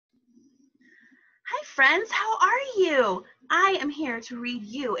Hi friends, how are you? I am here to read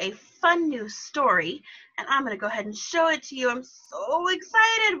you a fun new story, and I'm going to go ahead and show it to you. I'm so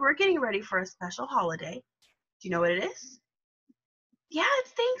excited. We're getting ready for a special holiday. Do you know what it is? Yeah,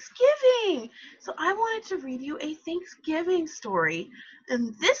 it's Thanksgiving. So I wanted to read you a Thanksgiving story,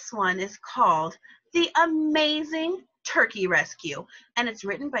 and this one is called The Amazing Turkey Rescue, and it's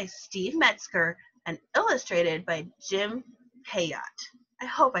written by Steve Metzger and illustrated by Jim Payot. I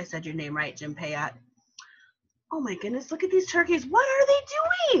hope I said your name right, Jim Payot. Oh my goodness, look at these turkeys. What are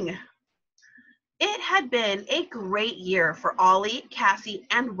they doing? It had been a great year for Ollie, Cassie,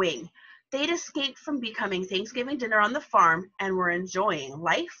 and Wing. They'd escaped from becoming Thanksgiving dinner on the farm and were enjoying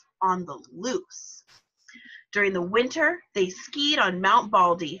life on the loose. During the winter, they skied on Mount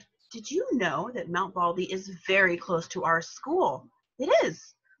Baldy. Did you know that Mount Baldy is very close to our school? It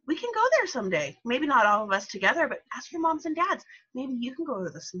is. We can go there someday. Maybe not all of us together, but ask your moms and dads. Maybe you can go to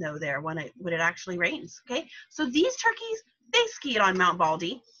the snow there when it actually rains, okay? So these turkeys, they skied on Mount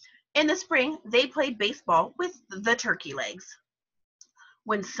Baldy. In the spring, they played baseball with the turkey legs.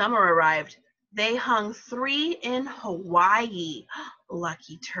 When summer arrived, they hung 3 in Hawaii.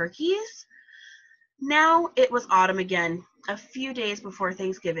 Lucky turkeys. Now it was autumn again, a few days before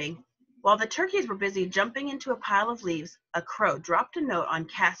Thanksgiving. While the turkeys were busy jumping into a pile of leaves, a crow dropped a note on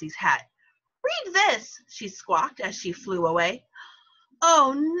Cassie's hat. "Read this," she squawked as she flew away.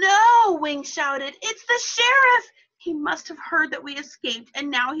 "Oh no," Wing shouted. "It's the sheriff! He must have heard that we escaped, and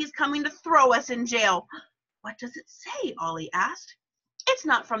now he's coming to throw us in jail." "What does it say?" Ollie asked. "It's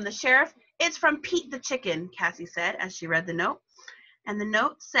not from the sheriff. It's from Pete the chicken," Cassie said as she read the note. And the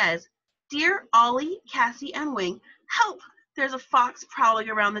note says, "Dear Ollie, Cassie, and Wing, help! There's a fox prowling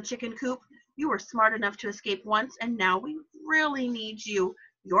around the chicken coop. You were smart enough to escape once, and now we really need you.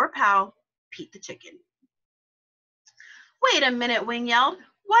 Your pal, Pete the chicken." "Wait a minute," Wing yelled.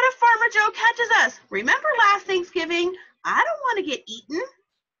 "What if Farmer Joe catches us? Remember last Thanksgiving? I don't want to get eaten."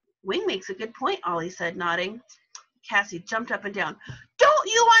 "Wing makes a good point," Ollie said, nodding. Cassie jumped up and down.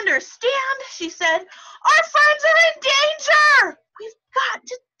 "Don't you understand?" she said. "Our friends are in danger! We've got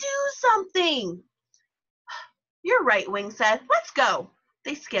to do something." "You're right," Wing said. "Let's go."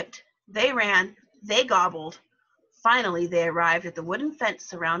 They skipped. They ran. They gobbled. Finally, they arrived at the wooden fence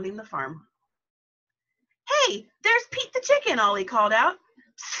surrounding the farm. "Hey, there's Pete the chicken," Ollie called out.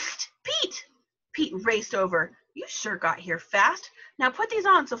 "Psst, Pete!" Pete raced over. "You sure got here fast. Now put these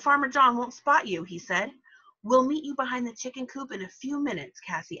on so Farmer John won't spot you," he said. "We'll meet you behind the chicken coop in a few minutes,"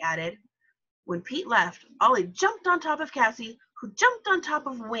 Cassie added. When Pete left, Ollie jumped on top of Cassie, who jumped on top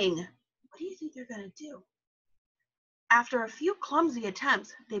of Wing. What do you think they're going to do? After a few clumsy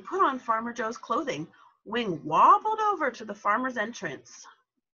attempts, they put on Farmer Joe's clothing. Wing wobbled over to the farmer's entrance.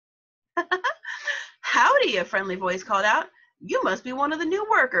 "Howdy," a friendly voice called out. "You must be one of the new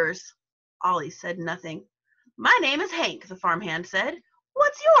workers." Ollie said nothing. "My name is Hank," the farmhand said.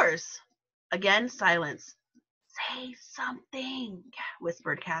 "What's yours?" Again, silence. "Say something,"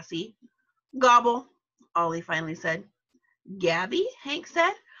 whispered Cassie. "Gobble," Ollie finally said. "Gabby?" Hank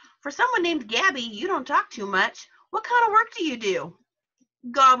said. "For someone named Gabby, you don't talk too much. What kind of work do you do?"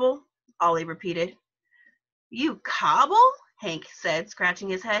 "Gobble," Ollie repeated. "You cobble?" Hank said, scratching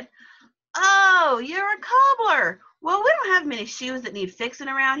his head. "Oh, you're a cobbler. Well, we don't have many shoes that need fixing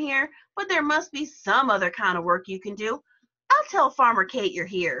around here, but there must be some other kind of work you can do. I'll tell Farmer Kate you're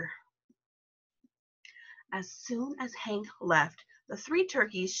here." As soon as Hank left, the 3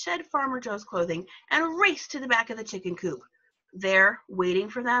 turkeys shed Farmer Joe's clothing and raced to the back of the chicken coop. There, waiting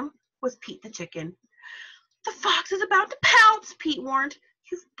for them, was Pete the chicken. "The fox is about to pounce," Pete warned.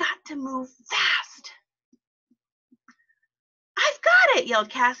 "You've got to move fast." "I've got it,"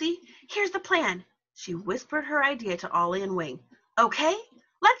 yelled Cassie. "Here's the plan." She whispered her idea to Ollie and Wing. "Okay,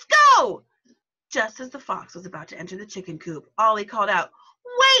 let's go!" Just as the fox was about to enter the chicken coop, Ollie called out,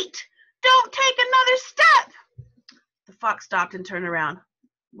 "Wait! Don't take another step!" The fox stopped and turned around.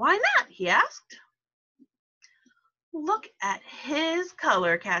 "Why not?" he asked. "Look at his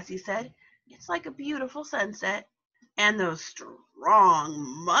color," Cassie said. "It's like a beautiful sunset." "And those strong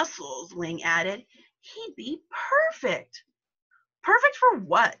muscles," Wing added. "He'd be perfect." "Perfect for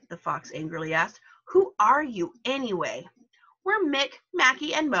what?" the fox angrily asked. "Who are you anyway?" "We're Mick,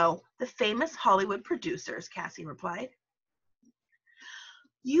 Mackie, and Mo, the famous Hollywood producers," Cassie replied.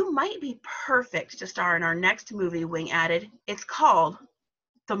 "You might be perfect to star in our next movie," Wing added. "It's called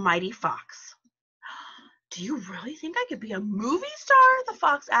The Mighty Fox." "Do you really think I could be a movie star?" the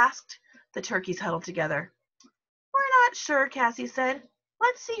fox asked. The turkeys huddled together. "We're not sure," Cassie said.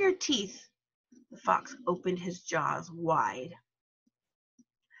 "Let's see your teeth." The fox opened his jaws wide.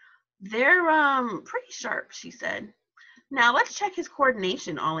 "They're pretty sharp," she said. Now let's check his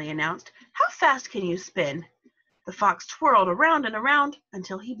coordination, Ollie announced. How fast can you spin? The fox twirled around and around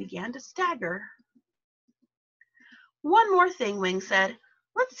until he began to stagger. One more thing, Wing said.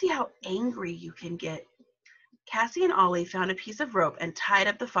 Let's see how angry you can get. Cassie and Ollie found a piece of rope and tied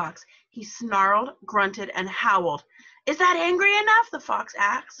up the fox. He snarled, grunted, and howled. Is that angry enough? The fox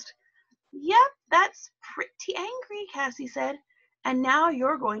asked. Yep, that's pretty angry, Cassie said. And now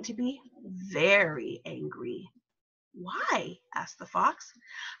you're going to be very angry. Why? Asked the fox.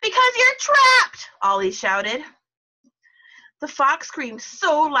 Because you're trapped, Ollie shouted. The fox screamed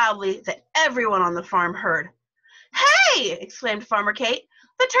so loudly that everyone on the farm heard. Hey! Exclaimed Farmer Kate.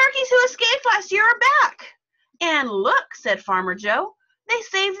 The turkeys who escaped last year are back. And look, said Farmer Joe, they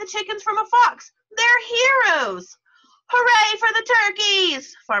saved the chickens from a fox. They're heroes. Hooray for the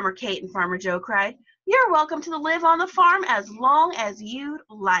turkeys! Farmer Kate and Farmer Joe cried. You're welcome to live on the farm as long as you'd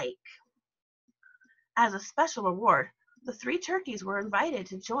like. As a special reward, the 3 turkeys were invited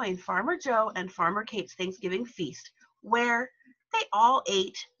to join Farmer Joe and Farmer Kate's Thanksgiving feast, where they all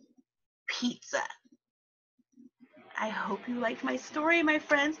ate pizza. I hope you liked my story, my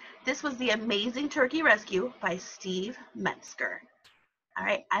friends. This was The Amazing Turkey Rescue by Steve Metzger. All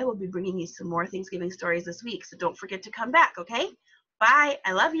right, I will be bringing you some more Thanksgiving stories this week, so don't forget to come back, okay? Bye.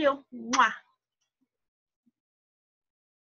 I love you. Mwah.